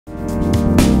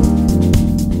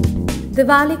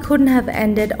Diwali couldn't have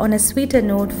ended on a sweeter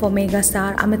note for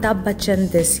megastar Amitabh Bachchan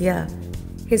this year.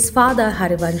 His father,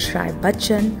 Harivansh Rai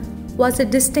Bachchan, was a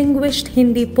distinguished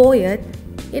Hindi poet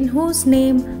in whose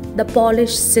name the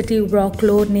Polish city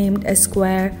Wroclaw named a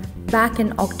square back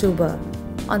in October.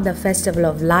 On the Festival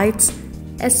of Lights,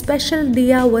 a special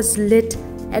diya was lit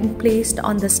and placed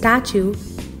on the statue,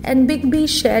 and Big B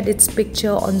shared its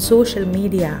picture on social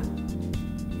media.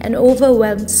 An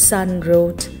overwhelmed son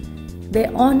wrote, "They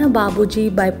honor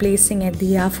Babuji by placing a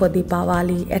diya for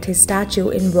Diwali at his statue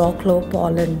in Wroclaw,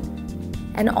 Poland.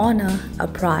 An honor, a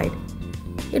pride."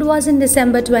 It was in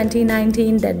December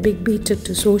 2019 that Big B took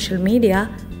to social media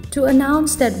to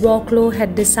announce that Wroclaw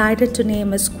had decided to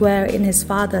name a square in his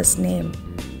father's name.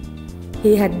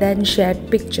 He had then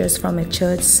shared pictures from a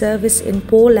church service in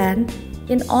Poland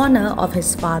in honor of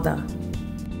his father.